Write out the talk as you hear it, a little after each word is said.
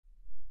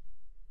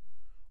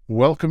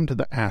Welcome to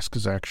the Ask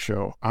Zach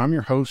Show. I'm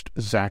your host,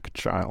 Zach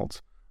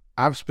Childs.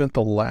 I've spent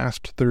the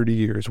last 30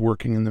 years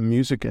working in the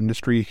music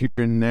industry here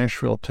in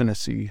Nashville,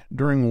 Tennessee,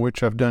 during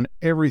which I've done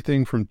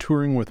everything from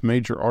touring with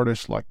major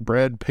artists like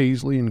Brad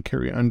Paisley and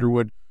Carrie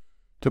Underwood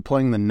to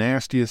playing the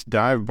nastiest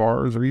dive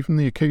bars or even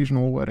the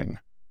occasional wedding.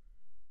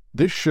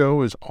 This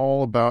show is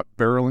all about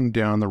barreling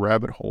down the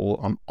rabbit hole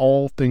on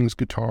all things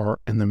guitar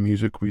and the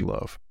music we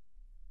love.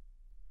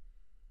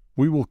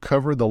 We will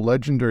cover the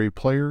legendary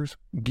players,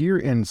 gear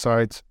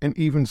insights, and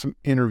even some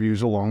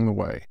interviews along the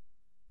way.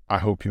 I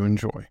hope you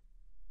enjoy.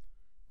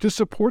 To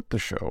support the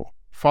show,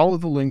 follow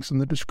the links in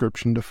the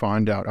description to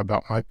find out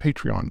about my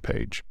Patreon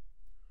page.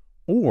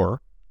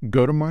 Or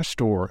go to my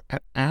store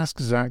at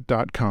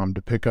AskZach.com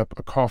to pick up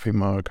a coffee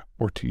mug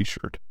or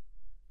t-shirt.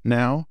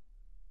 Now,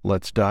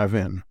 let's dive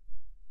in.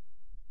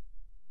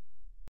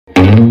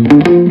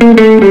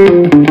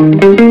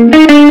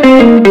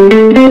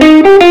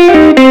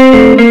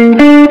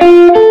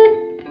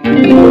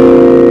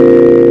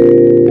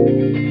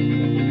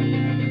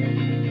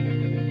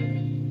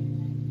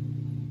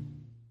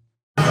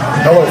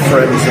 Hello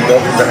friends and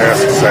welcome to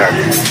Ask Zach.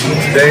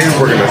 Today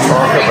we're going to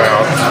talk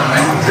about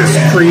this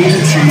cream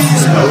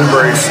cheese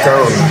blueberry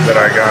scone that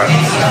I got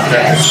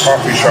at this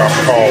coffee shop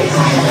called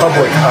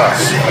Public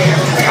Us.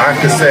 I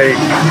have to say,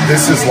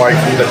 this is like,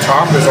 the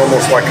top is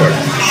almost like a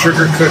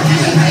sugar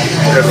cookie.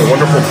 It has a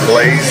wonderful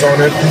glaze on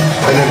it,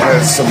 and it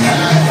has some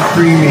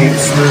creamy,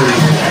 smooth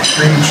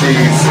cream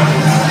cheese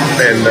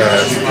and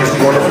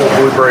wonderful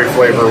blueberry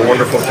flavor,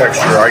 wonderful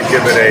texture. I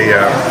give it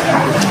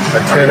a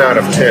 10 out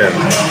of 10.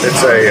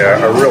 It's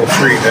a real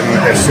treat, and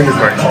as soon as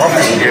my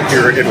coffee will get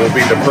here, it will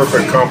be the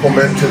perfect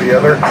complement to the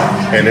other,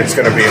 and it's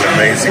going to be an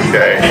amazing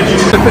day.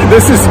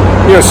 This is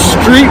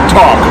street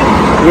talk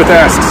with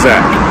Ask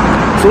Zach.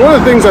 So one of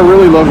the things I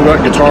really love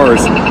about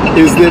guitars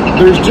is that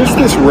there's just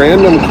this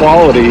random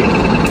quality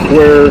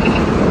where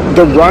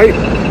the right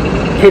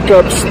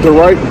pickups, the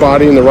right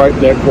body, and the right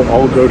neck will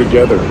all go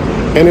together.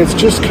 And it's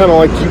just kind of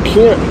like you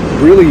can't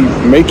really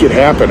make it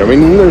happen. I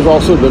mean, then there's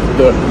also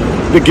the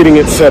getting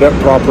it set up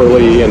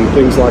properly and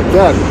things like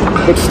that.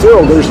 But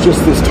still, there's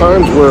just these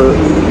times where,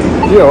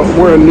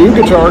 where a new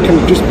guitar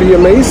can just be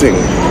amazing.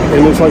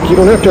 And it's like you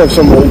don't have to have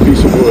some old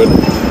piece of wood.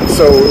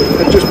 So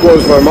it just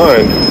blows my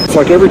mind. It's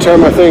like every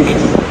time I think,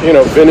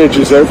 vintage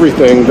is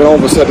everything, then all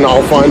of a sudden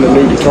I'll find a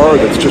new guitar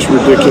that's just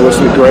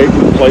ridiculously great,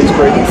 and plays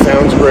great, and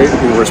sounds great,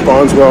 and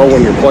responds well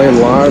when you're playing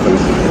live. And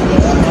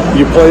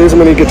you play as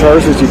many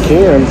guitars as you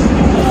can.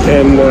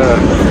 And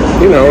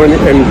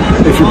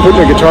if you're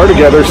putting a guitar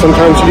together,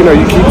 sometimes, you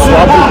keep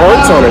swapping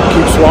parts on it,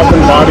 keep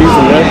swapping bodies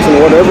and necks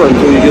and whatever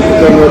until you get the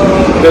thing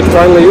that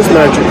finally is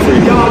magic for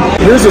you.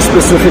 Here's a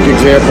specific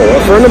example.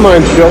 A friend of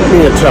mine built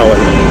me a Tele,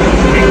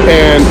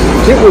 and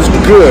it was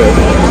good,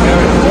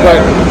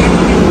 but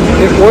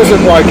it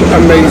wasn't like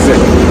amazing.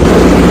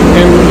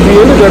 And he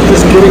ended up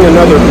just getting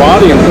another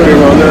body and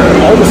putting on there, and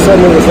all of a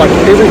sudden it was like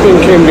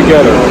everything came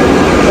together.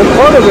 And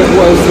part of it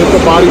was that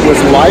the body was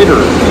lighter.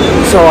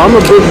 So I'm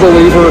a big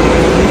believer,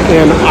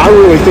 and I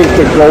really think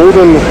the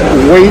golden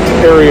weight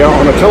area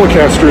on a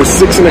Telecaster is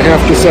 6.5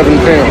 to 7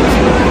 pounds.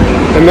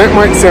 And that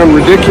might sound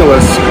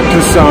ridiculous to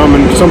some,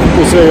 and some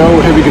people say, oh,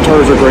 heavy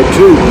guitars are great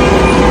too.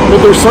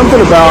 But there's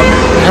something about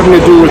having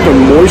to do with the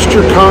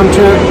moisture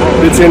content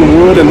that's in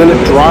wood, and then it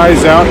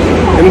dries out,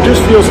 and it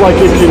just feels like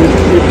it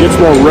gets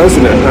more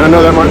resonant. And I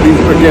know that might be,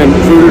 again,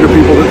 voodoo to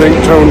people that think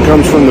tone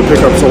comes from the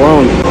pickups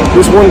alone.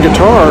 This one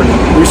guitar,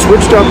 we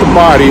switched out the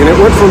body, and it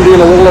went from being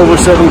a little over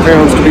 7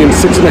 pounds to being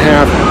 6.5,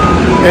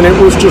 and it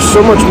was just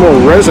so much more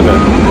resonant.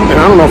 And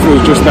I don't know if it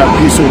was just that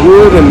piece of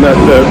wood and that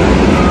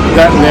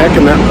neck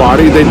and that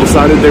body, they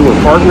decided they were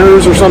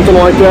partners or something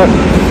like that.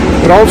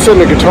 But all of a sudden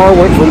the guitar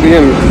went from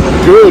being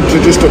good to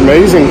just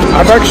amazing.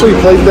 I've actually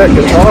played that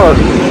guitar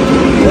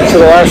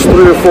for the last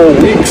 3 or 4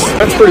 weeks.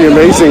 That's pretty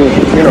amazing,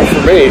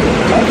 for me,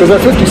 because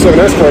that 57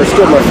 Esquire is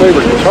still my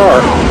favorite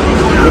guitar.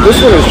 But this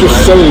one is just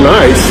so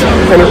nice,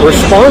 and it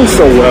responds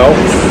so well.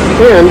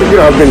 And,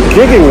 I've been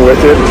gigging with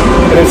it,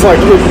 and it's like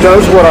it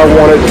does what I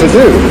want it to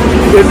do.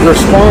 It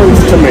responds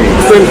to me.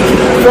 It's been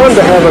fun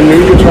to have a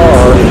new guitar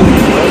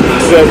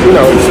that,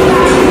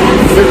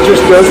 it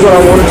just does what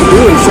I want it to do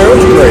and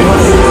sounds great.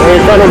 And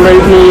it kind of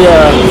made me,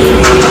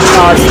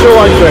 I still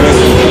like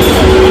Vintage,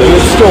 and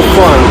it's still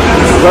fun.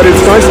 But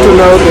it's nice to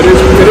know that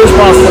it is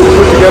possible to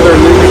put together a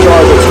new guitar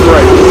that's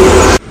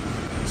great.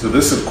 So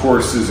this, of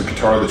course, is a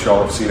guitar that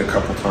y'all have seen a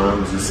couple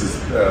times. This is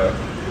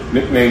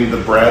nicknamed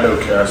the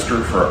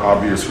Bradocaster for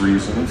obvious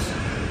reasons.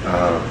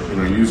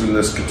 Using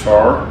this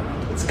guitar,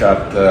 it's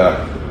got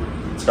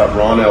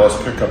Ron Ellis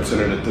pickups in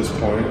it at this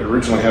point. It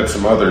originally had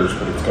some others,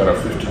 but it's got a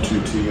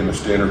 52T and a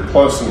Standard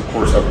Plus, and of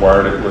course I've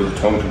wired it where the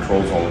tone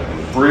control's on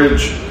the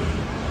bridge.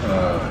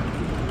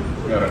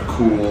 Got a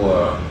cool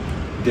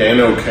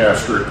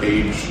Danocaster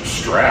aged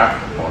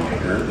strap on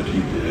here that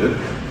he did.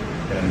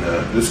 And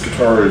this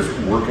guitar is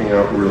working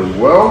out really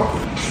well.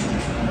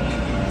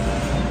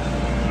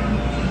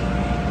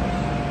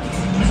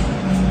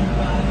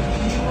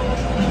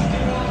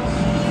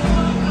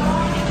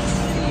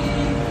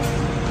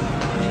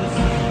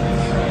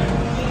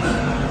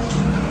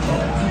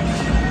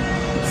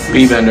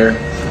 V-bender.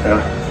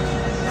 Yeah.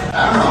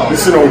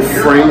 This is an old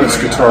frameless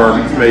guitar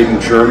made in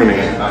Germany.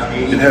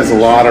 It has a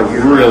lot of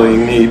really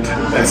neat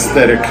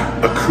aesthetic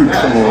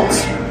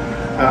accoutrements.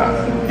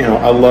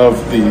 I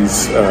love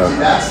these,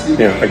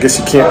 I guess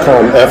you can't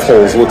call them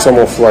F-holes. Looks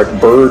almost like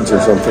birds or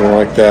something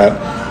like that.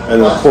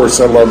 And of course,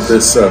 I love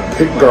this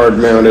pickguard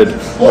mounted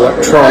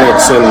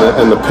electronics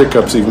and the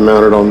pickups even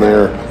mounted on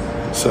there.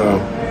 So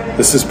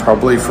this is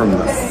probably from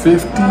the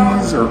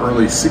 50s or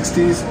early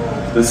 60s.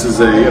 This is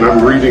and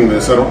I'm reading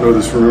this, I don't know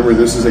this from memory,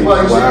 this is a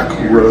Black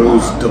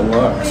Rose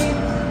Deluxe.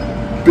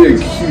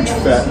 Big, huge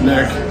fat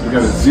neck. You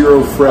got a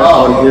 0 fret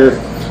on here.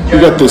 You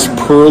got this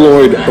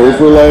pearloid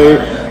overlay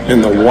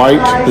and the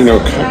white,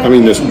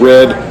 this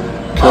red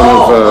kind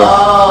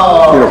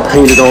of,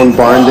 painted on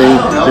binding.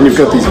 And you've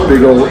got these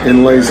big old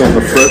inlays on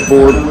the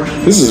fretboard.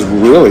 This is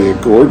really a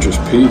gorgeous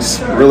piece.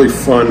 Really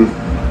fun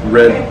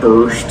red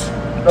burst.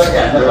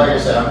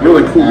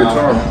 Really cool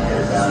guitar.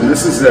 And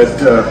this is at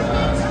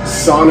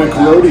Sonic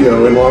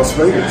Rodeo in Las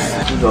Vegas.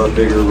 This is our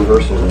bigger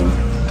rehearsal room.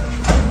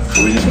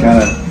 So we just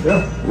kind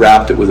of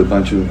wrapped it with a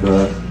bunch of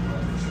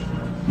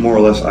more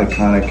or less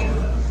iconic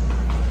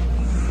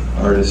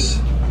artists.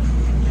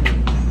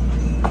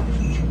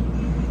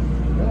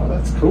 Yeah,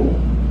 that's cool.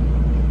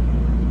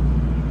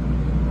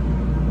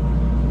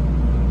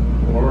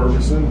 Laura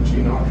Orbison,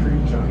 Gene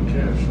Autry, Johnny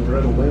Cash,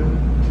 Loretta Lynn,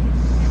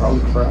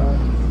 Charlie Pride,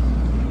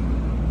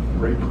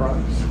 Ray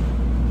Price,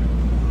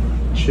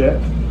 Chet,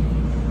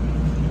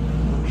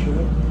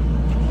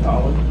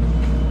 Dolly,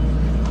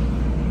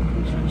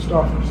 Chris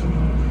Christopherson,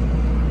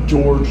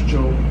 George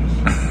Jones,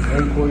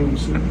 Hank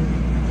Williamson.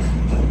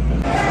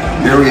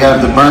 Here we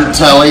have the burnt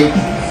telly.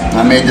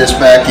 I made this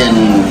back in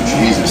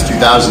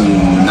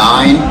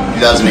 2009,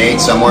 2008,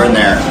 somewhere in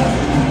there.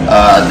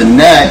 The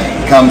neck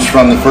comes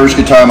from the first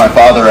guitar my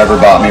father ever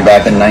bought me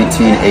back in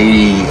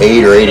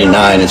 1988 or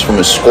 89. It's from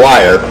a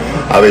Squire.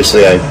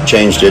 Obviously, I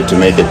changed it to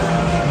make it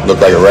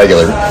look like a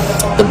regular.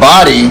 The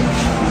body,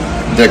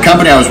 the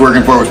company I was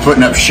working for was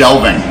putting up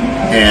shelving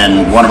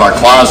in one of our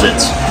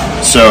closets.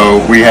 So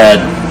we had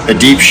a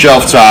deep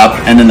shelf top,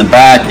 and then the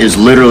back is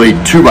literally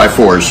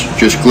 2x4s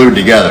just glued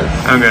together.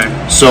 Okay.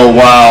 So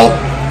while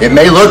it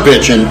may look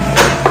bitchin',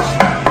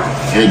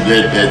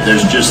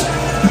 there's just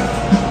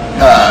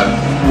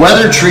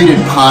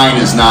weather-treated pine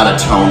is not a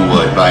tone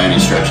wood by any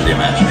stretch of the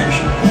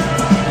imagination.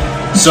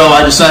 So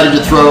I decided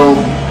to throw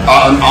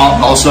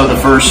also the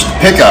first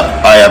pickup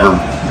I ever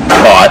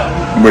bought,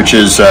 which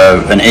is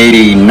an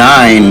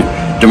 '89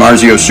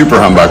 DiMarzio Super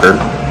Humbucker.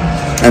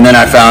 And then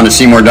I found a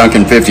Seymour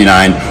Duncan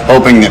 59,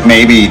 hoping that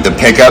maybe the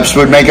pickups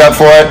would make up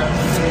for it.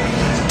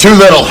 Too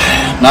little,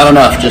 not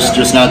enough, just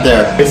not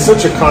there. It's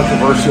such a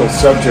controversial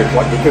subject,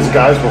 because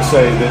guys will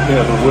say that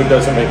the wood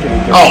doesn't make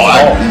any difference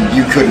at all.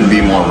 You couldn't be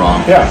more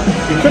wrong. Yeah,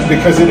 you could,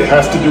 because it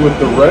has to do with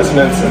the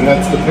resonance, and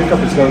that's the pickup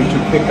is going to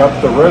pick up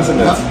the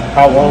resonance,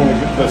 how long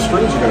the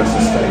strings are going to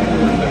sustain.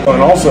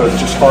 And also,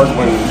 it's just hard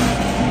when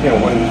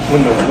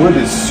the wood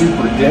is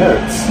super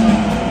dense.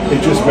 It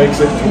just makes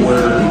it to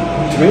where,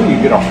 to me, you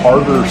get a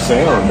harder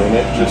sound, and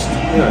it just,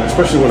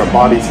 especially when a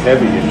body's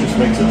heavy, it just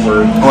makes it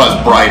where... Well,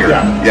 it's brighter.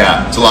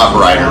 Yeah, it's a lot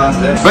brighter.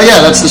 But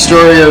yeah, that's the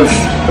story of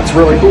that's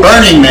really cool.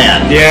 Burning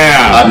Man.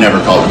 Yeah. I've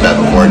never called it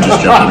that before, just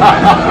jumping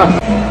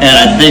around. And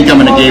I think I'm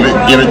going to give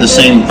it the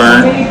same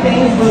burnt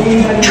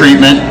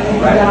treatment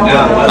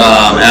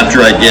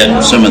after I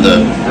get some of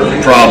the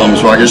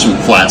problems. Well, there's some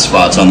flat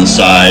spots on the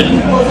side,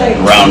 and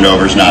the round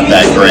over's not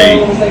that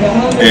great.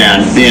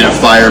 And being a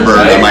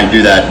Firebird, I might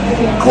do that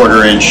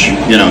 1/4 inch,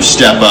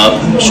 step up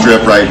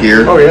strip right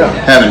here. Oh yeah.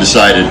 Haven't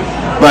decided.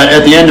 But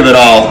at the end of it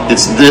all,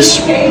 it's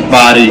this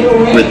body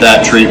with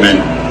that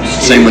treatment.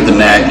 Same with the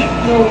neck.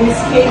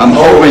 I'm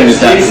hoping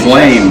that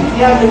flame,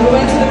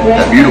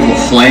 that beautiful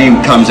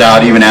flame, comes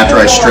out even after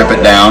I strip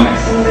it down.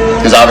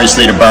 Because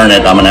obviously to burn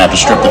it, I'm going to have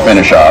to strip the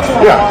finish off.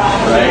 Yeah.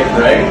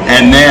 Right.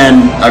 And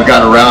then I've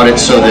got to route it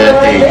so that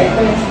a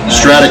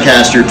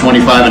Stratocaster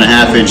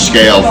 25.5-inch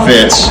scale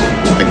fits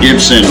a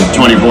Gibson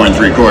 24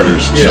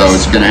 3/4. Yes. So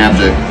it's going to have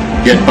to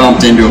get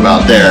bumped into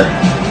about there.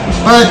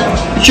 But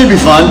it should be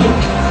fun.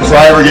 If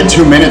I ever get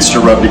 2 minutes to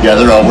rub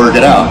together, I'll work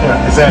it out.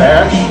 Yeah. Is that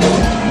ash?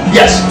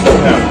 Yes.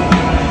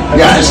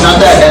 Yeah, it's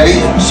not that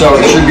heavy, so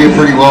it should be a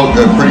pretty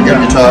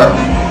good guitar.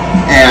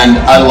 And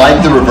I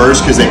like the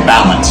reverse because they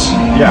balance.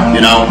 Yeah.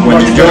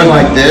 When you're doing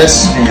like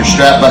this and your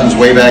strap button's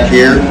way back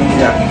here,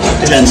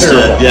 it tends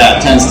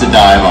to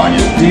dive on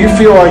you. Do you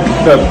feel like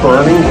the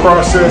burning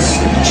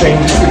process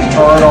changes the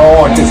guitar at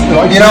all?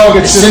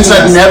 Since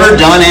I've never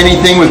done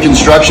anything with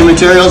construction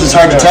materials, it's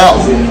hard to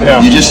tell. Yeah.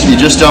 You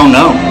just don't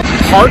know.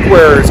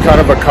 Hardware is kind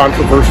of a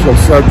controversial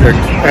subject,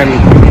 and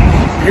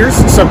here's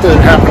something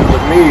that happened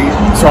with me.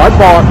 So I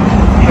bought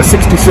a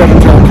 '67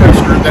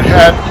 Telecaster that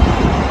had,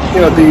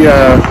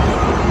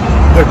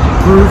 the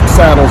grooved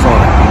saddles on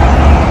it.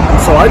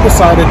 So I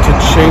decided to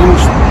change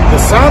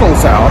the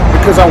saddles out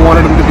because I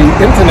wanted them to be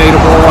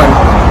intonatable, and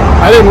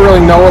I didn't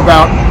really know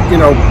about,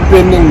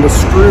 bending the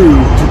screw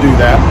to do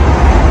that.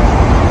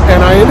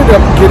 And I ended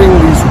up getting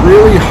these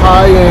really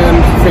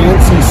high-end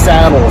fancy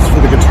saddles for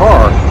the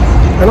guitar.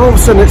 and all of a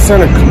sudden it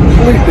sounded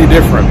completely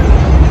different.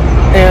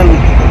 And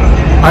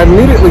I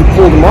immediately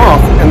pulled them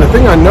off, and the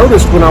thing I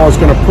noticed when I was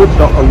going to put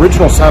the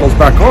original saddles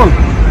back on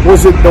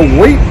was that the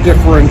weight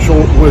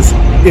differential was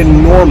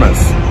enormous.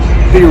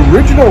 The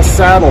original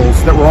saddles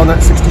that were on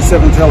that 67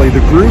 Tele,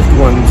 the grooved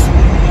ones,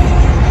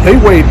 they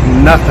weighed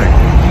nothing.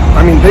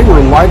 I mean, they were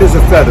light as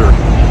a feather,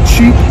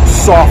 cheap,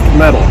 soft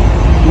metal.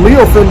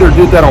 Leo Fender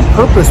did that on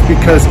purpose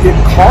because it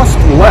cost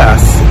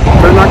less.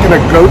 They're not going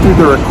to go through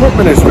their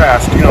equipment as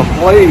fast, you know,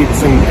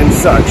 blades and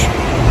such.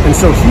 And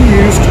so he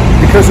used,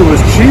 because it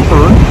was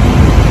cheaper,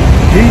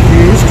 he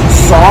used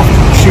soft,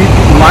 cheap,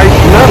 light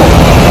metal.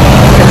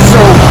 And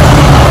so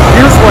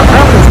here's what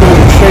happens when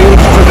you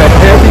change to the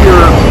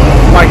heavier,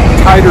 like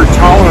tighter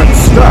tolerance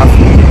stuff.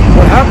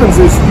 What happens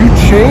is you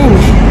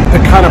change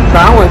the kind of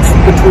balance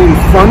between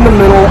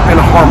fundamental and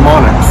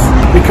harmonics.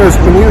 Because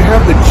when you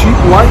have the cheap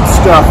light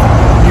stuff,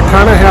 you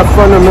kind of have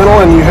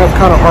fundamental and you have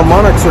kind of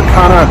harmonics are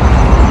kind of,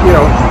 you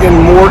know, in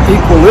more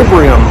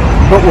equilibrium.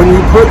 But when you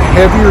put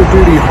heavier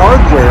duty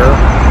hardware,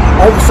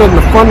 all of a sudden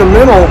the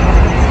fundamental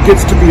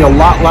gets to be a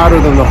lot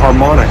louder than the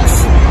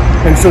harmonics.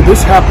 And so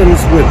this happens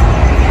with,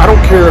 I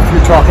don't care if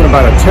you're talking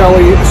about a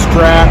Tele, a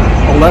Strat,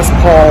 a Les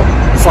Paul.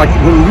 It's like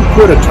when you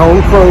put a Tone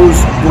Pros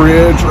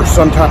bridge or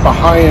some type of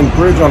high-end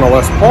bridge on a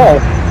Les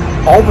Paul,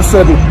 all of a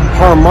sudden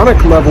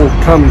harmonic level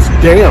comes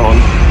down.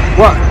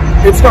 Well,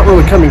 it's not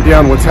really coming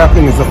down. What's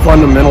happening is the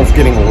fundamentals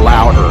getting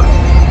louder.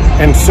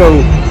 And so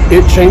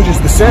it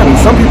changes the sound. And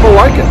some people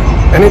like it.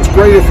 And it's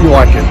great if you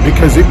like it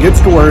because it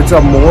gets to where it's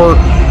a more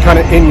kind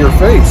of in your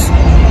face.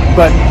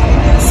 But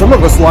some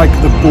of us like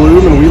the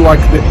bloom and we like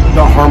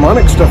the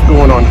harmonic stuff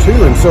going on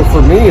too. And so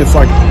for me, it's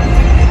like,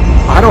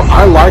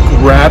 I like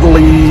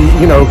rattly,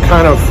 you know,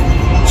 kind of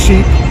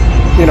cheap,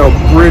 you know,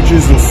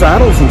 bridges and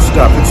saddles and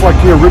stuff. It's like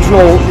the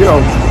original, you know,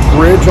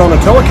 bridge on a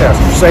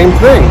Telecaster, same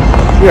thing.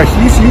 You know,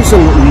 he's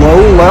using low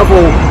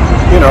level,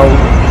 you know,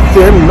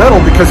 thin metal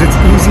because it's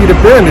easy to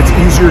bend, it's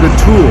easier to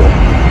tool.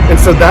 And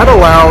so that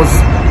allows,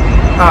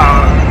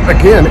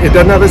 again, it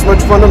doesn't have as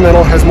much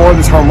fundamental, has more of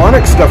this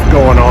harmonic stuff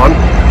going on.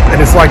 And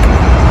it's like,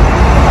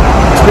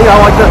 to me, I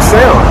like that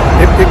sound.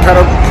 It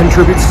kind of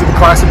contributes to the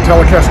classic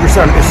Telecaster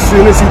sound. As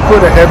soon as you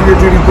put a heavier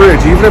duty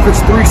bridge, even if it's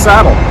 3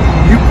 saddle,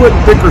 you put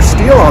thicker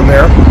steel on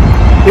there,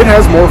 it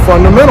has more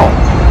fundamental.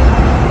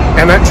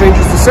 And that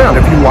changes the sound.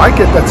 If you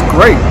like it, that's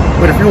great.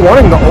 But if you're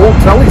wanting the old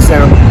Tele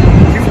sound,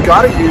 you've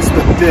got to use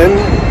the thin,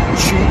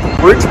 cheap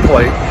bridge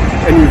plate,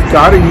 and you've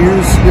got to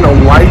use, you know,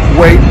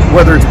 lightweight,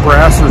 whether it's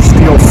brass or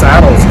steel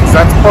saddles, because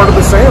that's part of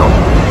the sound.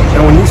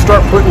 And when you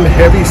start putting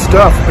heavy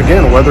stuff,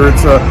 again, whether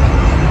it's a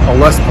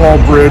Les Paul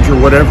bridge or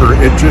whatever,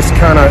 it just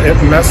kind of, it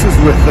messes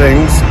with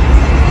things,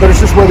 but it's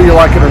just whether you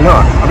like it or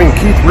not. I mean,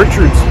 Keith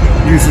Richards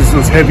uses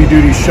those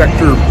heavy-duty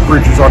Schecter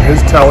bridges on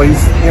his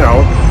Teles, you know,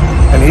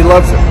 and he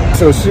loves it.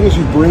 So as soon as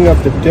you bring up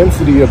the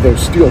density of those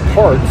steel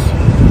parts,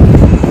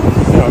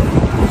 you know,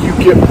 you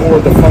get more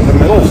of the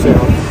fundamental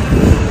sound,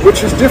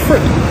 which is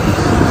different.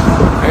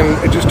 And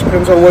it just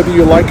depends on whether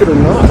you like it or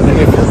not. And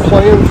if you're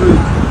playing through,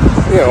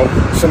 you know,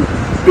 some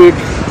big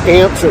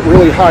amps at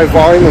really high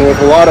volume and with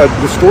a lot of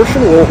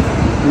distortion, well,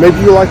 maybe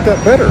you like that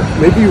better.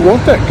 Maybe you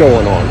want that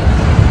going on.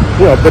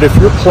 You know, but if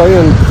you're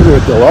playing through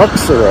a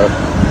deluxe or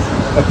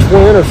a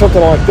twin or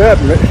something like that,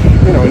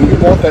 you know, and you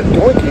want that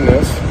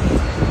doinkiness,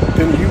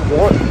 then you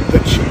want the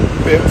cheap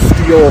bent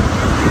steel,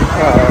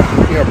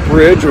 you know,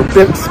 bridge or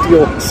bent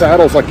steel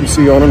saddles like you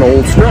see on an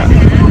old Strat.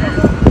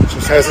 It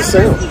just has a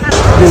sound.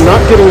 You're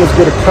not getting as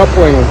good a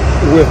coupling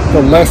with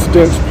the less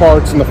dense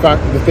parts and the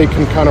fact that they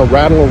can kind of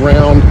rattle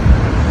around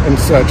and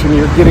such, and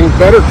you're getting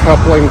better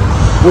coupling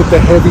with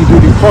the heavy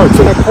duty parts.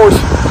 And of course,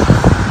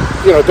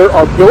 you know, there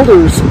are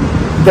builders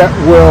that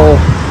will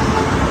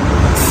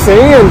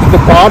sand the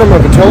bottom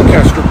of a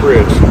Telecaster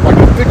bridge, like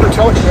a thicker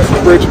Telecaster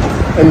bridge,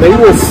 and they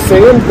will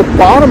sand the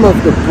bottom of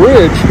the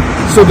bridge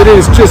so that it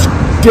is just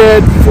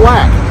dead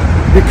flat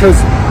because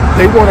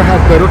they want to have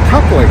better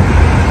coupling.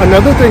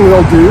 Another thing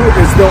they'll do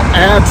is they'll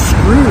add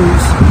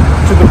screws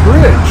to the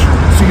bridge.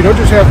 So you don't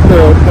just have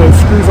the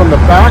screws on the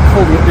back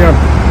holding it down.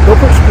 They'll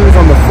put screws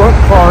on the front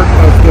part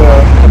of the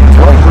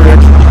Tele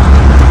bridge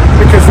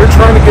because they're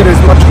trying to get as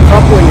much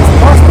coupling as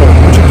possible,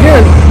 which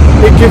again,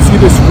 it gives you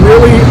this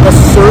really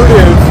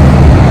assertive,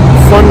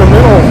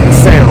 fundamental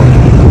sound.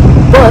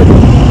 But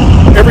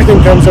everything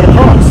comes at a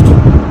cost.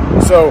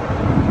 So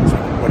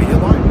what do you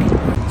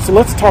like? So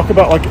let's talk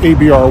about like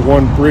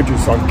ABR1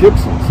 bridges on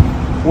Gibsons.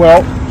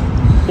 Well,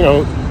 you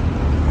know,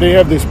 they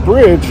have this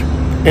bridge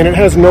and it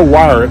has no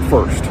wire at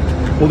first.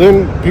 Well,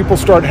 then people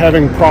start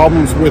having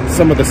problems with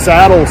some of the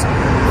saddles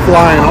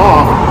flying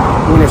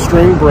off when a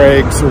string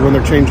breaks or when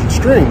they're changing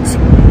strings.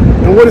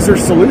 And what is their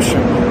solution?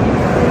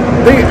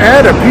 They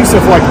add a piece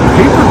of like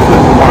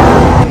paperclip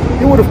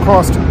wire. It would have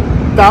cost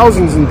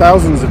thousands and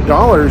thousands of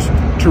dollars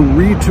to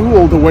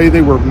retool the way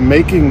they were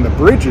making the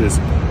bridges,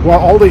 while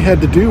all they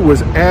had to do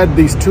was add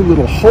these 2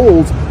 little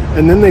holes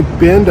and then they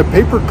bend a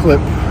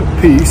paperclip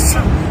piece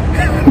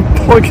and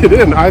plug it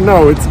in. I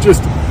know, it's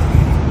just,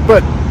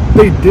 but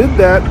they did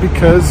that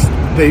because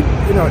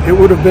it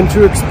would have been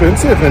too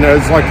expensive, and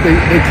it's like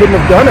they couldn't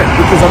have done it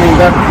because, I mean,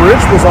 that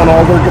bridge was on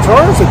all their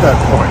guitars at that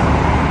point.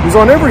 It was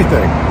on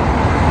everything,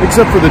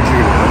 except for the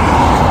Junior.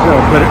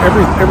 But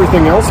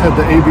everything else had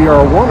the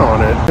ABR1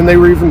 on it, and they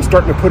were even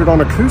starting to put it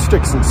on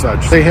acoustics and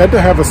such. They had to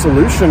have a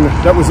solution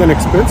that was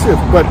inexpensive,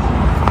 but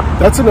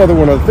that's another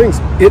one of the things.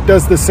 It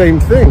does the same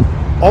thing.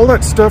 All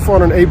that stuff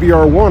on an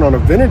ABR1, on a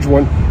vintage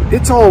one,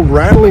 it's all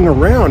rattling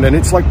around, and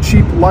it's like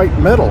cheap light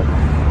metal.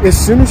 As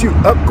soon as you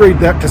upgrade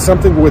that to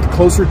something with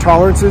closer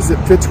tolerances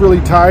that fits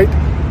really tight,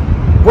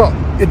 well,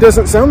 it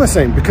doesn't sound the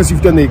same because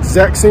you've done the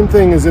exact same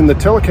thing as in the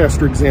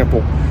Telecaster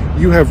example.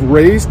 You have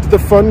raised the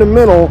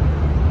fundamental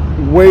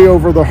way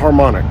over the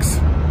harmonics.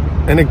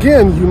 And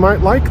again, you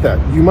might like that.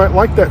 You might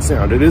like that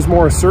sound. It is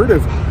more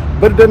assertive,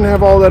 but it doesn't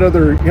have all that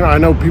other, I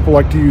know people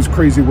like to use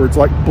crazy words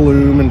like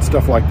bloom and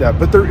stuff like that,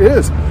 but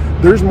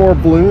there's more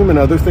bloom and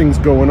other things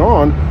going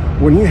on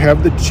when you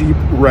have the cheap,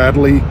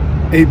 rattly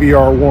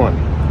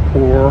ABR1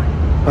 or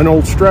an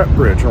old Strat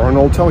bridge or an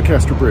old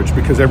Telecaster bridge,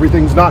 because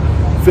everything's not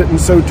fitting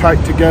so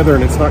tight together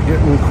and it's not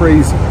getting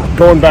crazy.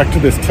 Going back to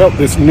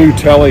this new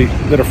Tele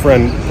that a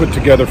friend put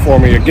together for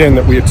me, again,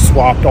 that we had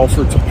swapped all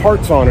sorts of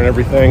parts on and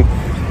everything,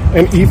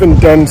 and even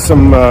done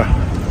some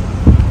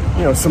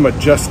some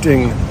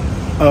adjusting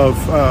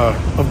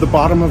of the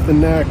bottom of the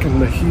neck and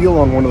the heel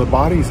on one of the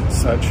bodies and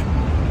such.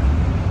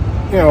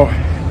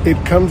 It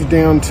comes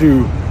down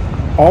to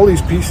all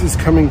these pieces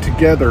coming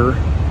together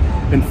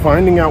and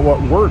finding out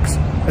what works,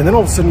 and then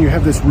all of a sudden you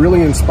have this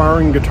really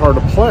inspiring guitar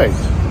to play.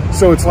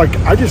 So it's like,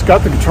 I just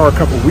got the guitar a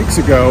couple weeks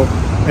ago,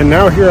 and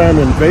now here I am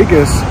in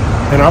Vegas,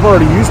 and I've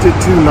already used it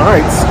 2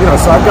 nights,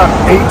 so I've got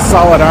 8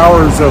 solid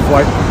hours of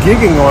like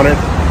gigging on it,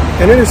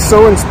 and it is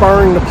so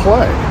inspiring to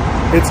play.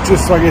 It's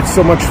just like, it's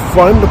so much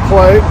fun to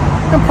play,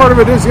 and part of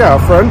it is, a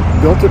friend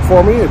built it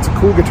for me, it's a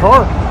cool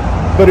guitar,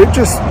 but it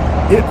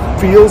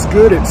feels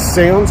good, it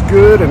sounds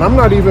good, and I'm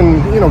not even,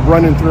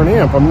 running through an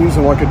amp. I'm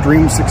using like a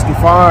Dream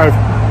 65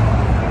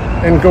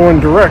 and going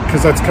direct,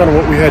 because that's kind of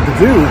what we had to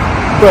do.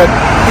 But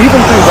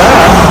even through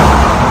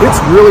that, it's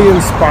really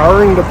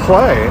inspiring to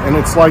play, and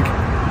it's like,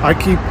 I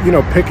keep,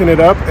 picking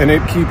it up, and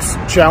it keeps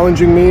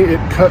challenging me, it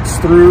cuts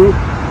through,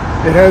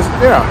 it has,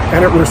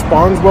 and it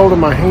responds well to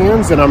my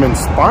hands, and I'm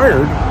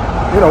inspired,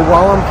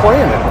 while I'm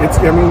playing it.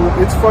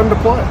 It's fun to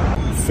play.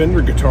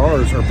 Fender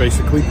guitars are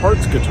basically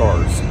parts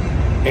guitars,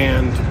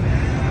 and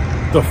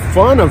the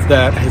fun of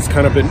that has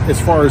kind of been, as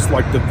far as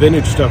like the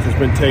vintage stuff, has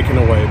been taken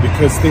away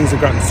because things have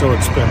gotten so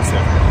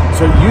expensive.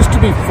 So it used to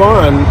be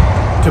fun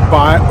to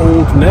buy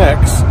old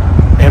necks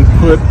and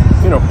put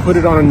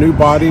it on a new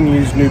body and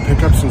use new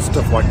pickups and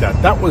stuff like that.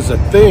 That was a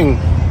thing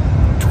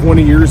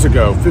 20 years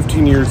ago,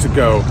 15 years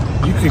ago.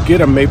 You could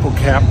get a maple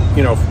cap,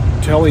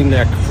 Tele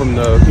neck from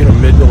the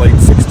mid to late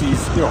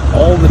 60s,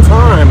 all the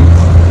time,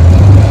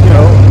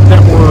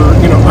 that were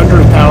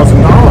under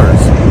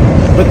 $1,000.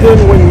 But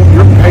then when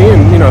you're paying,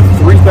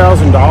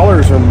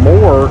 $3,000 or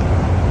more,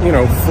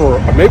 for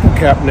a maple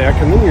cap neck,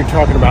 and then you're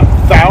talking about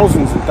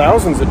thousands and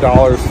thousands of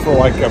dollars for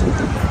like a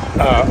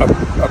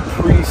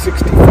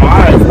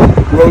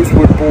pre-65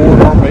 rosewood board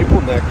or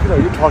maple neck,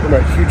 you're talking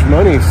about huge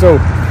money. So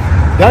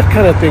that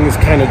kind of thing is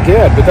kind of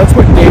dead. But that's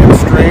what Dan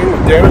Strain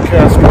with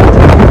Danocaster,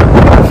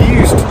 he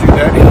used to do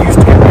that. He used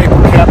to get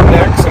maple cap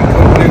necks and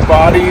put new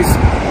bodies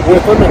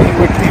with them, and he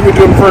would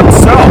do them for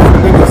himself.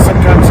 And then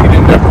sometimes he'd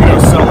end up,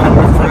 selling them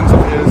with friends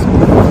of his.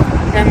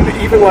 And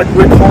even like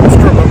Rick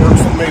Holmstrom that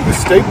works with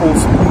Mavis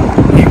Staples,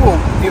 he will,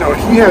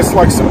 he has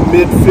like some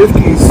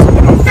mid-50s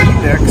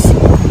V-necks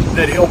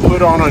that he'll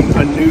put on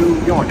a new,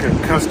 like a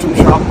custom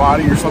shop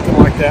body or something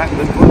like that, and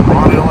then put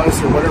Ron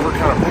Ellis or whatever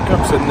kind of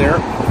pickups in there.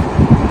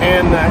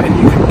 And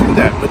you can do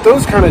that. But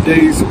those kind of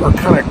days are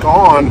kind of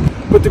gone.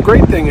 But the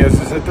great thing is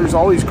that there's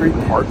all these great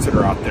parts that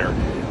are out there.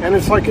 And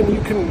it's like, and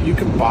you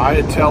can buy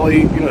a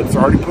Tele, it's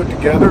already put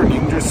together, and you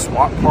can just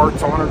swap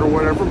parts on it or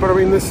whatever. But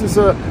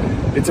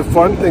it's a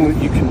fun thing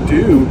that you can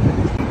do,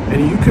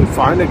 and you can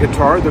find a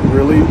guitar that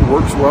really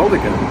works well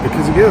together,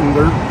 because again,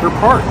 they're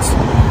parts.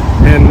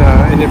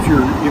 And if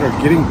you're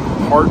getting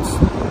parts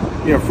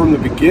from the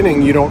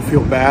beginning, you don't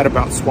feel bad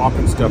about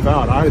swapping stuff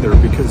out either,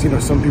 because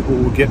some people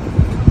will get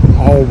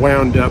all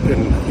wound up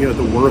in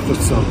the worth of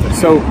something.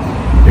 So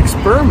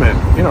experiment,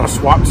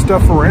 swap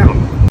stuff around.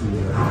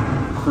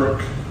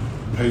 Crook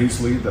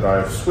Paisley that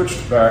I've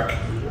switched back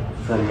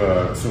from,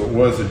 so it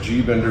was a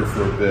G-bender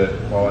for a bit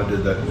while I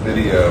did that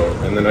video,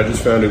 and then I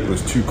just found it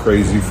was too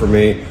crazy for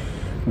me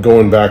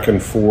going back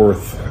and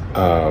forth,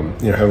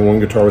 having one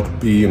guitar with a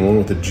B and one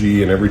with a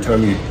G, and every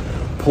time you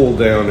pull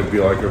down it'd be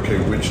like, okay,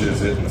 which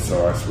is it? And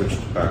so I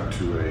switched back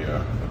to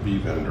a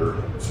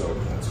B-bender, so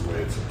that's the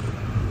way it's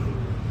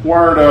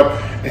wired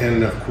up.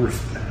 And of course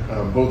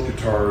both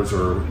guitars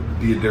are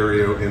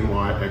D'Addario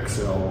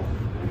NY-XL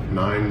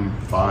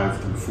 9/5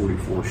 through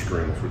 44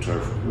 strings, which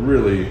I've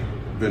really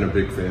been a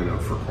big fan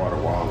of for quite a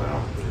while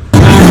now.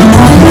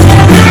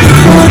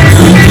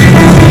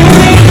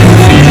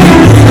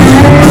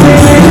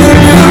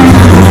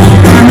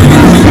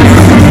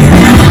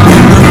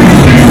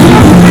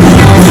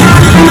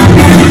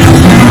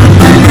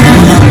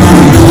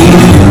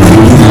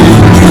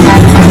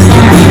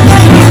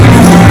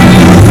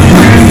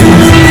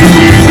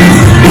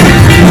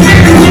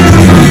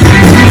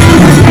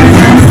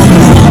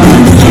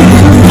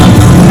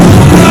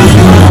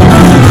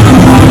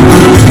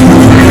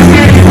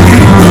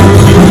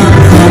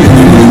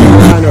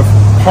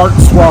 part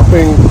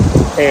swapping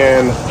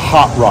and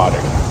hot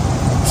rodding.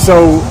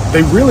 So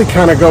they really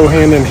kind of go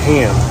hand in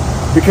hand,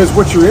 because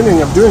what you're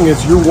ending up doing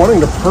is you're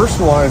wanting to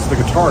personalize the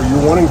guitar.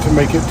 You're wanting to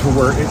make it to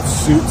where it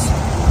suits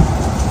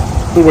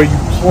the way you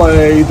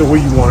play, the way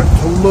you want it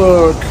to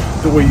look,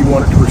 the way you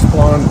want it to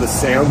respond, the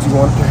sounds you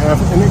want it to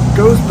have. And it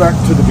goes back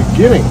to the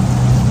beginning.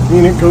 I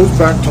mean, it goes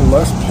back to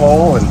Les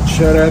Paul and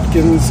Chet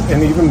Atkins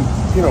and even,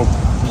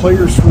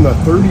 players from the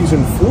 30s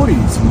and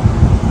 40s.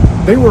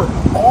 They were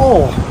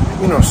all,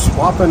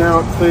 swapping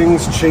out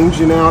things,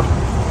 changing out,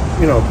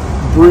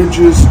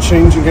 bridges,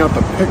 changing out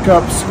the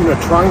pickups,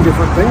 trying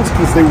different things,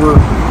 because they were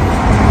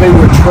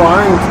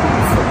trying to,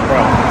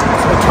 well,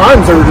 at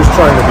times they were just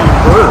trying to be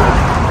heard,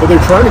 but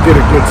they're trying to get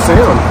a good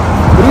sound.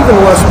 But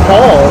even Les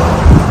Paul,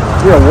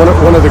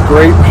 one of the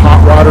great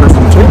hot rodders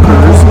and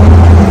tinkers,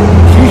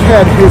 he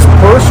had his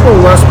personal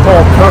Les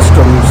Paul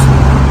customs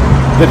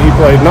that he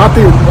played. Not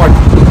the,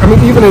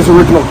 even his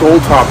original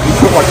Gold Top, he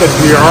put like a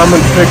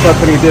Diarmid pickup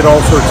and he did all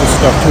sorts of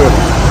stuff to it.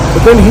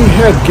 But then he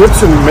had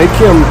Gibson make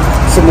him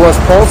some Les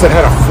Pauls that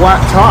had a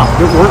flat top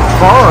that weren't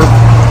carved,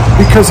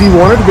 because he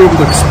wanted to be able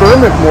to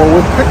experiment more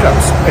with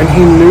pickups. And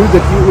he knew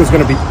that it was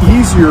going to be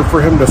easier for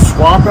him to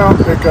swap out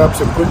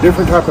pickups and put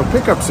different type of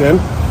pickups in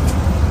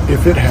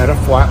if it had a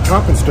flat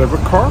top instead of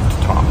a carved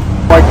top.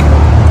 Like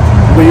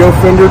Leo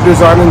Fender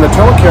designing the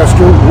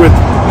Telecaster with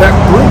that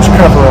bridge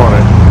cover on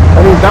it. I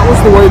mean, that was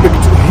the way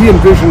he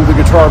envisioned the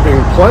guitar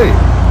being played.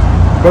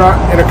 But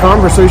in a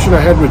conversation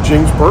I had with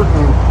James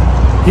Burton,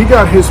 he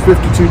got his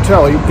 52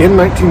 Tele in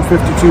 1952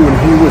 when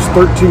he was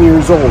 13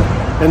 years old.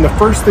 And the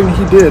first thing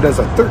he did as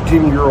a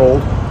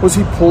 13-year-old was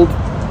he pulled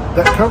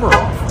that cover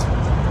off.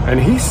 And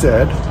he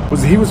said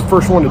he was the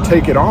first one to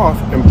take it off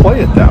and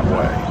play it that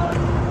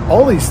way.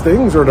 All these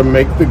things are to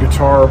make the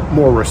guitar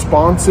more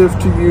responsive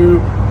to you.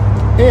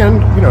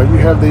 And, you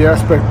have the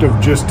aspect of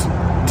just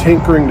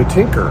tinkering to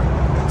tinker.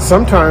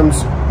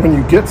 Sometimes when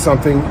you get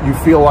something, you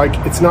feel like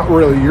it's not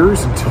really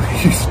yours until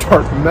you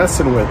start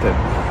messing with it.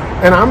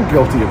 And I'm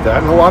guilty of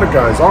that, and a lot of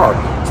guys are.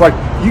 It's like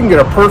you can get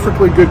a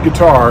perfectly good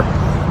guitar,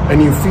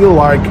 and you feel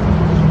like,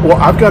 well,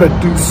 I've got to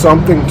do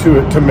something to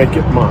it to make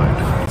it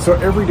mine. So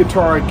every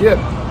guitar I get,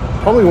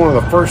 probably one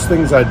of the first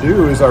things I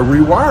do is I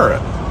rewire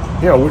it,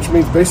 which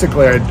means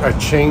basically I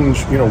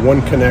change,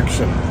 one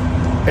connection.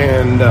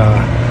 And,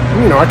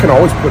 I can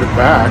always put it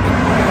back,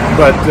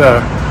 but,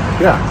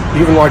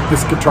 even like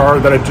this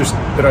guitar that I just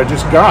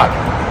got,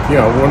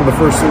 one of the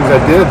first things I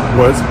did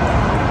was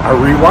I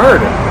rewired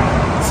it.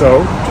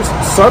 So just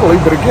subtly,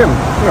 but again,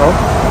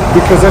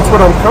 because that's what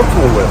I'm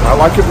comfortable with. I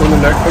like it when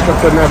the neck pickup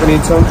doesn't have any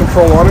tone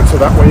control on it,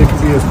 so that way it can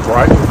be as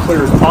bright and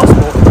clear as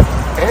possible,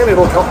 and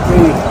it'll help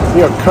me,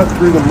 cut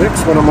through the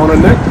mix when I'm on a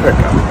neck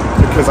pickup,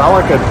 because I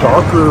like a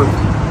darker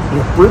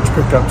bridge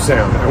pickup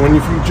sound. And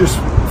if you just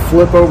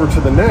flip over to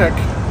the neck,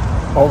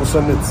 all of a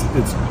sudden it's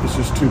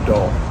just too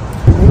dull.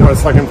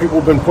 It's like when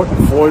people have been putting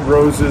Floyd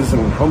Roses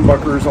and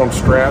humbuckers on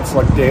Strats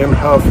like Dan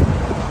Huff,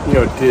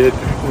 did,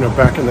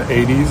 back in the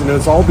 80s. And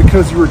it's all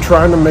because you were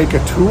trying to make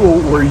a tool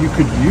where you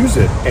could use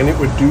it and it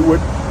would do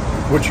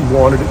what you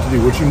wanted it to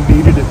do, what you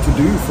needed it to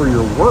do for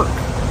your work.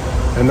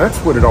 And that's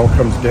what it all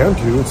comes down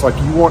to. It's like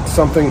you want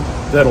something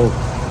that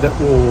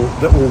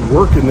will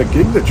work in the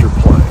gig that you're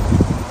playing.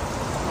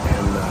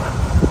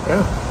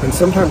 And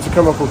sometimes to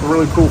come up with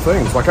really cool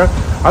things. Like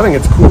I think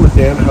it's cool that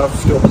Dan Huff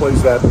still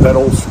plays that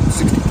old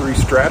 63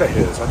 Strat of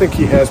his. I think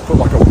he has put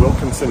like a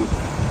Wilkinson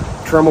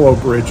tremolo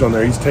bridge on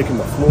there. He's taken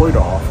the Floyd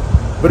off,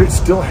 but it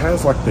still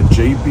has like the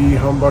JB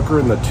humbucker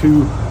and the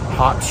two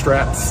hot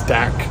Strat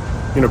stack,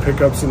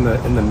 pickups in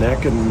the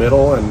neck and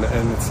middle, and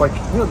it's like,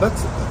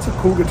 that's a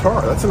cool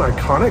guitar. That's an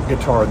iconic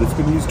guitar that's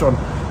been used on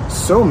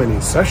so many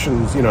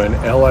sessions, in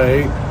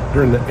LA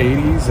during the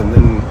 80s, and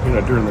then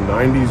during the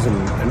 90s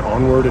and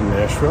onward in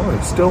Nashville, and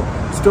it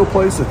still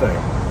plays the thing.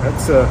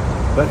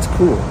 That's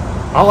cool.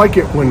 I like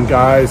it when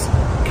guys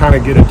kind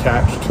of get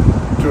attached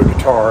to a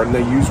guitar and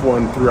they use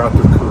one throughout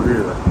their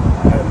career,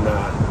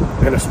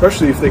 and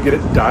especially if they get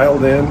it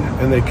dialed in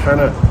and they kind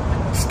of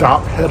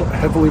stop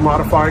heavily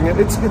modifying it.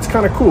 It's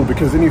kind of cool,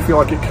 because then you feel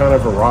like it kind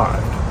of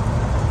arrived.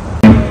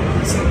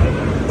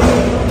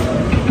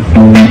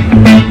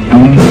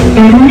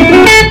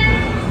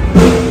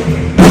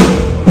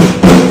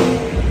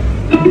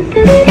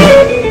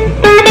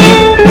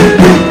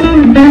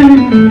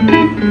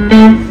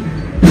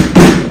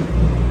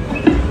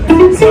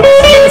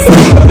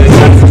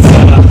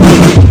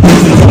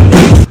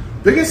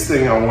 Biggest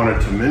thing I wanted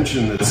to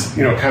mention that's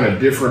kind of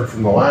different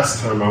from the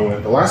last time I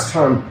went. The last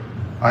time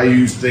I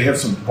used, they have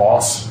some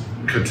Boss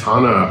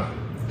Katana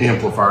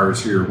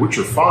amplifiers here, which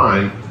are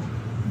fine,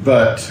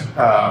 but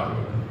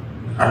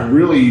I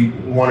really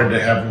wanted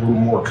to have a little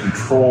more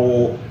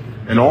control,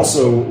 and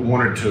also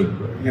wanted to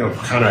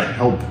kind of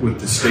help with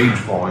the stage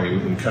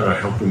volume and kind of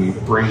helping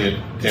bring it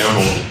down a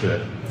little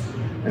bit.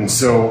 And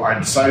so I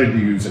decided to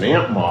use an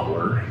amp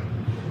modeler,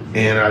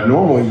 and I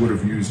normally would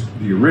have used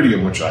the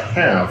Iridium, which I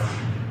have.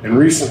 And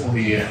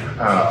recently,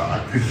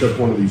 I picked up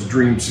one of these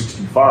Dream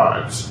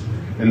 65s.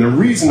 And the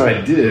reason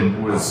I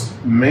did was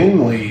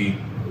mainly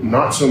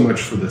not so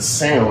much for the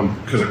sound,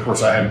 because of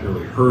course I hadn't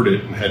really heard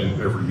it and hadn't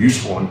ever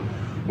used one,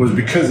 was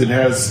because it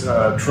has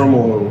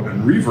tremolo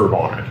and reverb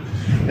on it.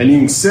 And you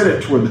can set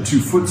it to where the 2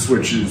 foot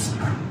switches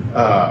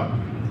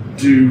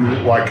do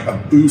like a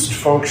boost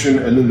function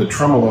and then the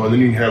tremolo, and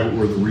then you can have it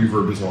where the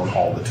reverb is on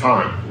all the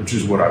time, which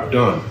is what I've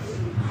done.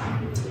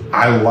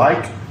 I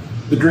like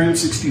the Dream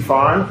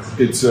 65.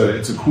 It's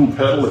a cool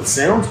pedal. It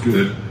sounds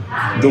good.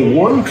 The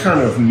one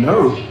kind of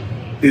note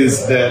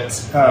is that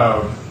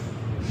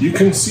you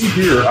can see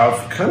here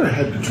I've kind of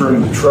had to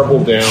turn the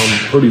treble down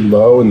pretty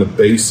low and the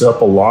bass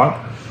up a lot,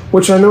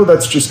 which I know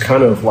that's just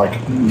kind of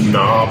like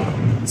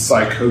knob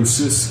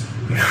psychosis,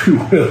 if you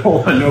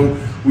will. I know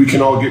we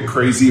can all get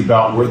crazy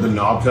about where the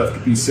knobs have to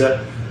be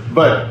set,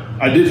 but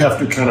I did have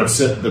to kind of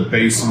set the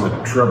bass and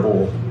the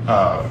treble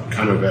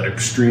kind of at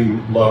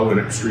extreme low and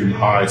extreme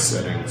high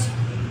settings.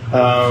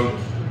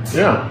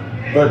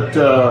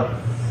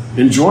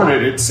 Enjoying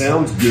it. It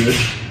sounds good.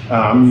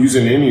 I'm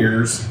using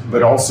in-ears,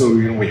 but also,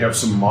 we have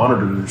some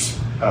monitors.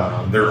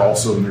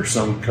 There's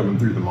some coming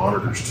through the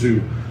monitors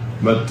too.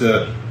 But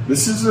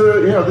this is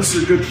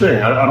a good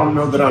thing. I don't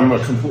know that I'm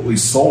completely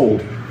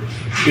sold.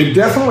 It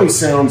definitely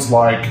sounds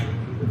like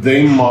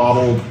they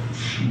modeled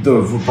the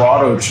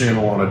vibrato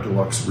channel on a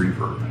deluxe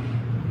reverb,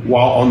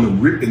 while on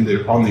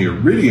the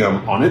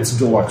Iridium, on its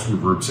deluxe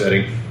reverb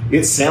setting,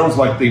 it sounds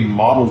like they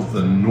modeled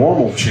the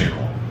normal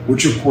channel,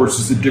 which of course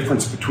is the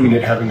difference between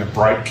it having a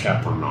bright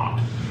cap or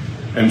not.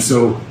 And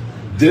so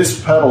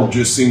this pedal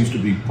just seems to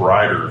be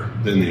brighter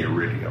than the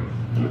Iridium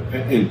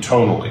in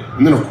tonally.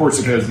 And then of course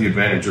it has the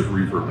advantage of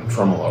reverb and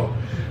tremolo.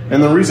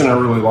 And the reason I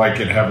really like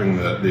it having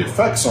the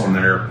effects on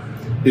there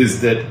is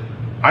that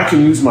I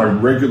can use my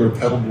regular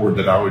pedal board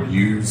that I would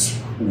use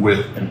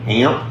with an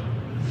amp,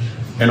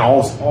 and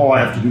all I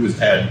have to do is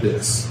add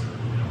this.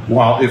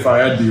 While if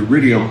I add the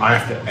Iridium, I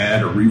have to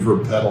add a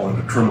reverb pedal and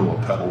a tremolo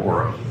pedal,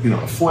 or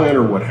a flange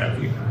or what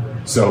have you.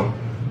 So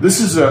this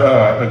is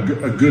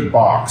a good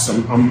box.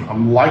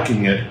 I'm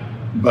liking it,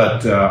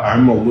 but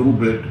I'm a little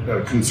bit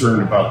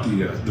concerned about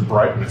the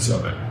brightness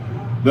of it.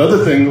 The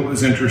other thing that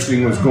was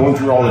interesting was going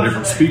through all the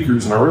different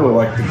speakers, and I really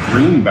like the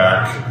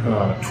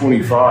Greenback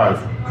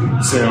 25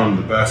 sound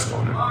the best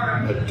on it.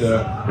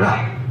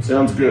 But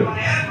sounds good.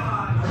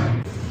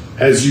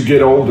 As you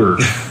get older,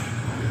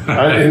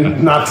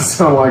 and not to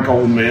sound like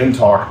old man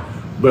talk,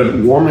 but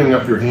warming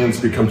up your hands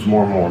becomes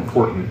more and more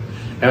important.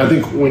 And I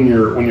think when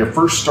you're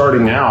first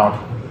starting out,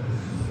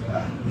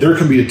 there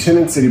can be a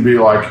tendency to be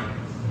like,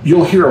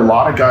 you'll hear a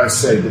lot of guys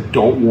say that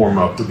don't warm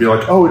up. They'll be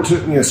like, oh, it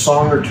took me a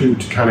song or two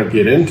to kind of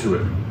get into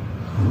it.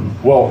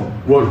 Well,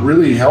 what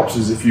really helps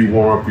is if you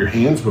warm up your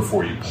hands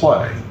before you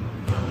play.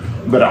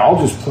 But I'll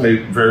just play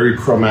very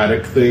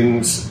chromatic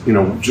things,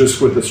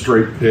 just with a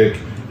straight pick.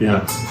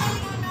 Yeah.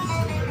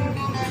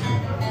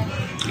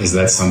 Is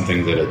that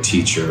something that a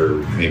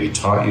teacher maybe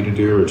taught you to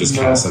do, or just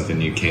kind of something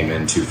you came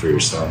into for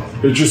yourself?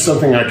 It's just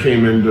something I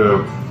came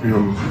into,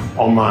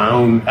 on my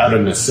own out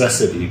of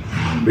necessity,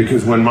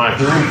 because when my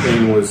hearing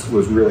pain was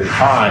really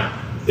high,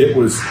 it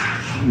was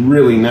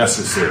really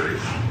necessary.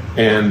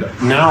 And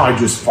now I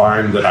just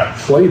find that I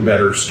play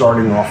better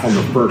starting off on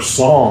the first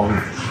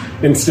song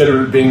instead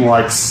of it being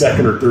like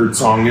second or third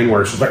song in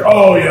where it's just like,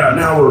 oh yeah,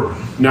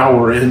 now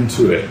we're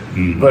into it.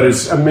 Mm-hmm. But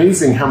it's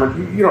amazing how much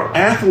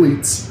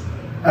athletes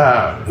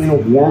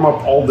warm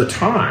up all the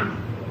time.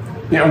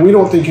 We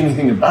don't think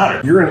anything about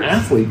it. You're an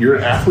athlete. You're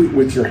an athlete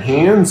with your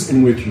hands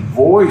and with your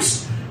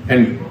voice,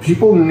 and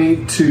people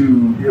need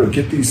to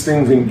get these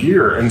things in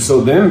gear. And so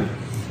then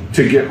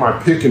to get my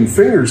pick and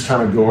fingers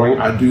kind of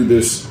going, I do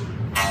this.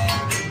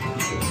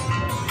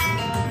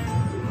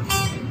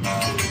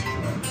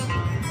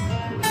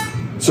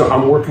 So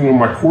I'm working on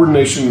my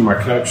coordination and my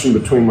connection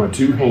between my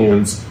two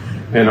hands,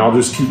 and I'll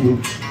just keep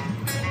moving.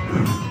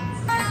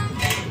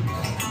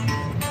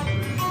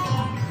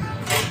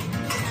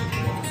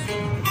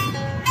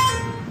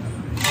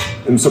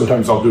 And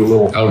sometimes I'll do a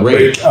little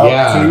rake up.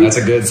 Yeah, too, that's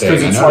a good thing.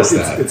 I noticed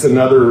that. It's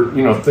another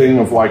thing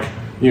of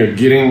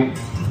getting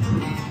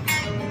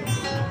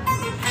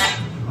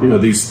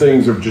these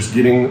things of just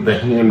getting the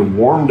hand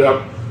warmed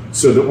up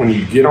so that when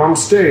you get on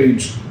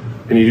stage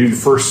and you do the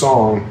first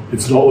song,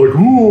 it's not like,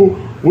 ooh,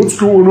 what's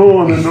going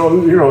on?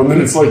 And then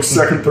it's like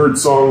second, third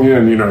song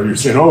in, you're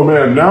saying, oh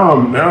man, now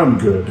I'm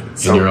good.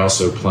 So, and you're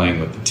also playing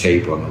with the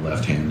tape on the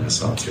left hand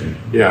as well too.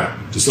 Yeah.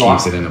 Just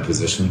keeps it in a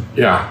position.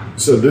 Yeah.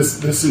 So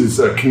this is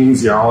a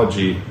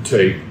kinesiology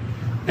tape,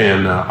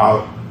 and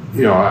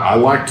I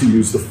like to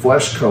use the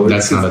flesh color.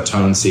 That's not a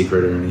tone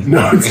secret or anything.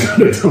 No, it's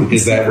not a tone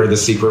Is that where the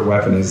secret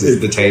weapon is? Is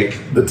the tape?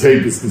 The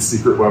tape is the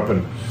secret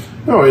weapon.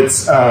 No,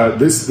 it's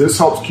this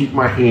helps keep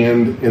my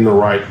hand in the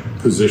right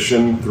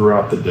position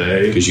throughout the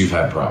day. Because you've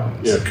had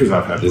problems. Yeah, because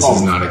I've had this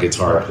problems. This is not a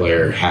guitar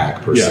player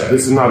hack per se. Yeah,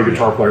 this is not a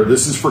guitar player.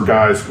 This is for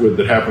guys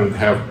that happen to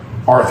have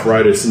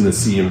arthritis in the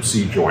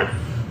CMC joint.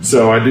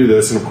 So I do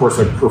this, and of course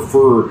I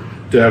prefer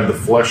to have the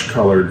flesh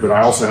colored, but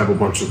I also have a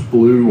bunch of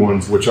blue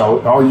ones, which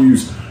I'll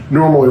use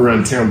normally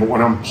around town. But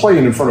when I'm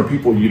playing in front of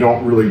people, you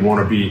don't really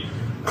want to be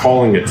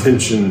calling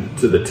attention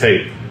to the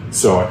tape.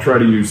 So I try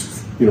to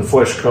use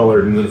flesh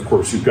colored, and then of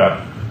course you've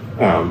got,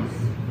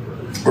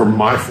 or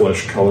my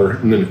flesh color,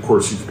 and then of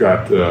course you've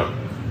got,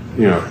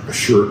 a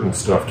shirt and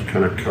stuff to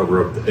kind of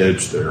cover up the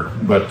edge there.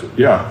 But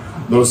yeah,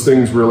 those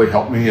things really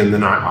help me, and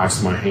then I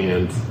ice my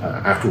hand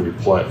after we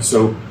play.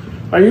 So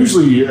I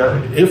usually,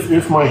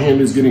 if my hand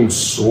is getting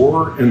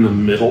sore in the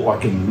middle,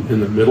 like in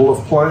the middle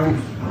of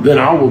playing, then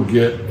I will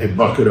get a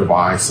bucket of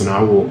ice and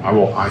I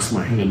will ice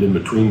my hand in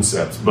between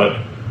sets.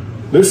 But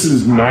this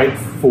is night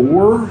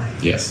 4,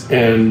 Yes.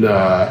 and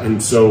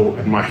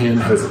my hand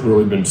hasn't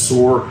really been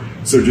sore.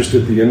 So just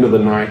at the end of the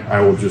night,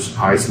 I will just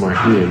ice my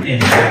hand.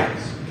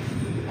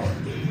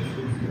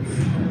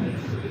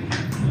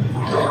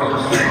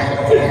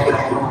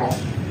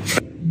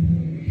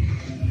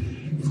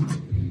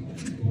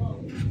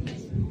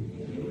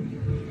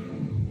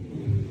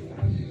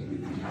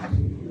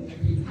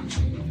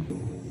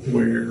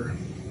 Where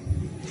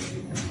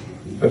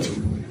that's a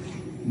really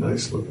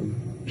nice looking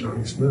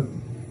Johnny Smith.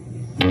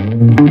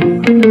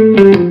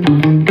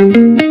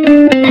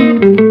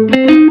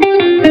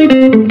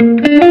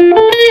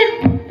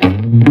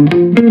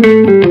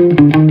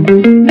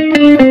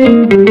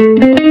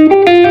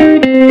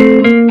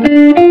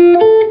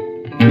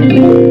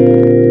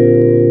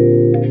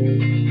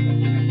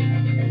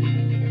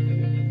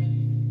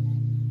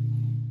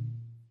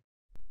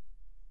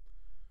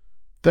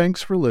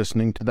 Thanks for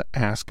listening to the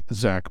Ask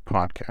Zach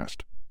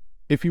podcast.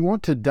 If you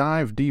want to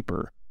dive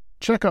deeper,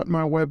 check out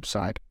my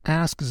website,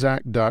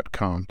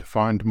 askzach.com, to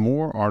find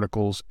more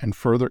articles and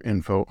further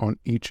info on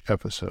each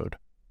episode.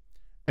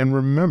 And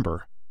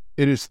remember,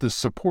 it is the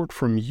support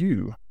from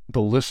you,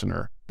 the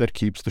listener, that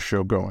keeps the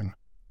show going.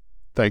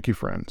 Thank you,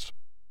 friends.